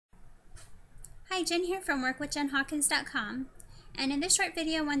Hi, Jen here from workwithjenhawkins.com, and in this short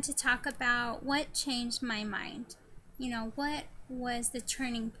video I want to talk about what changed my mind. What was the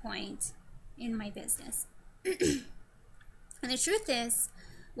turning point in my business? And the truth is,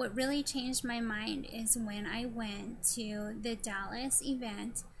 what really changed my mind is when I went to the Dallas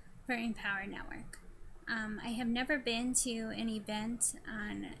event for Empower Network. I have never been to an event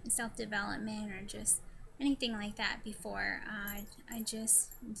on self-development or just anything like that before. I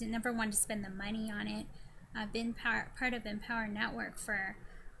just never wanted to spend the money on it. I've been part of Empower Network for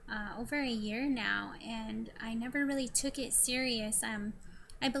over a year now, and I never really took it serious.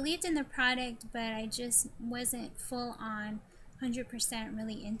 I believed in the product, but I just wasn't full on 100%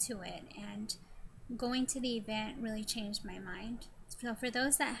 really into it, and going to the event really changed my mind. So for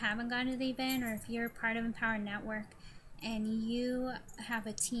those that haven't gone to the event, or if you're part of Empower Network and you have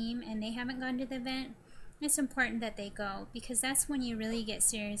a team and they haven't gone to the event, it's important that they go, because that's when you really get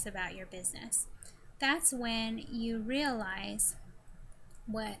serious about your business. That's when you realize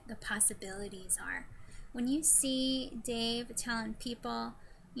what the possibilities are. When you see Dave telling people,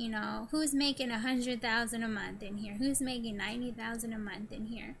 who's making $100,000 a month in here, who's making $90,000 a month in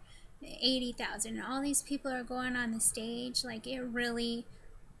here, 80,000, and all these people are going on the stage, like, it really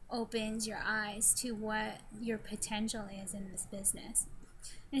opens your eyes to what your potential is in this business.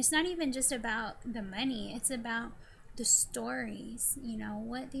 And it's not even just about the money, it's about the stories,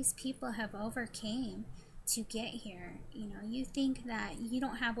 what these people have overcame to get here. You think that you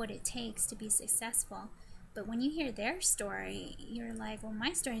don't have what it takes to be successful, but when you hear their story, you're like, well,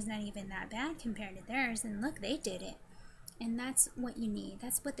 my story's not even that bad compared to theirs, and look, they did it. And that's what you need.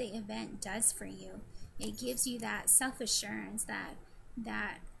 That's what the event does for you. It gives you that self-assurance,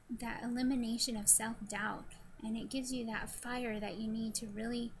 that elimination of self-doubt, and it gives you that fire that you need to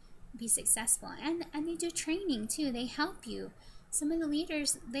really be successful. And they do training too. They help you. Some of the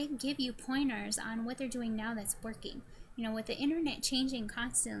leaders, they give you pointers on what they're doing now that's working. With the internet changing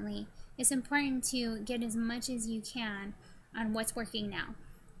constantly, it's important to get as much as you can on what's working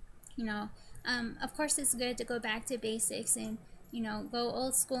now. Of course, it's good to go back to basics and go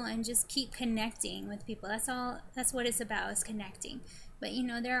old school and just keep connecting with people. That's what it's about, is connecting. But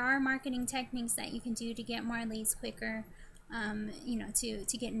there are marketing techniques that you can do to get more leads quicker,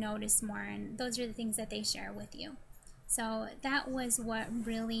 to get noticed more, and those are the things that they share with you. So that was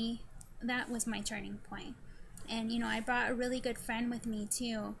my turning point. And I brought a really good friend with me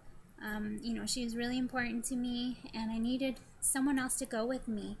too. She was really important to me, and I needed someone else to go with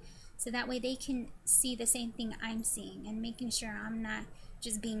me, so that way they can see the same thing I'm seeing, and making sure I'm not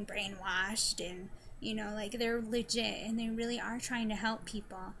just being brainwashed, and like, they're legit and they really are trying to help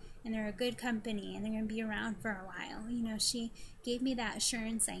people, and they're a good company and they're going to be around for a while. She gave me that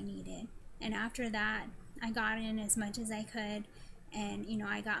assurance I needed, and after that I got in as much as I could, and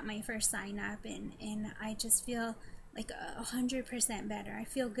I got my first sign up, and I just feel like 100% better. I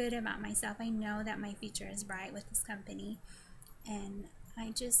feel good about myself. I know that my future is bright with this company, and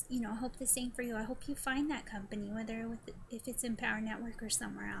I just hope the same for you. I hope you find that company, if it's Empower Network or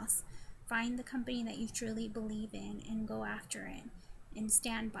somewhere else. Find the company that you truly believe in and go after it and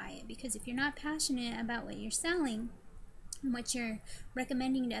stand by it, because if you're not passionate about what you're selling and what you're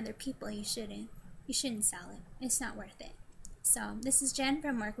recommending to other people, you shouldn't sell it. It's not worth it. So this is Jen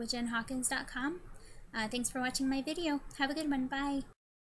from workwithjenhawkins.com. Thanks for watching my video. Have a good one. Bye.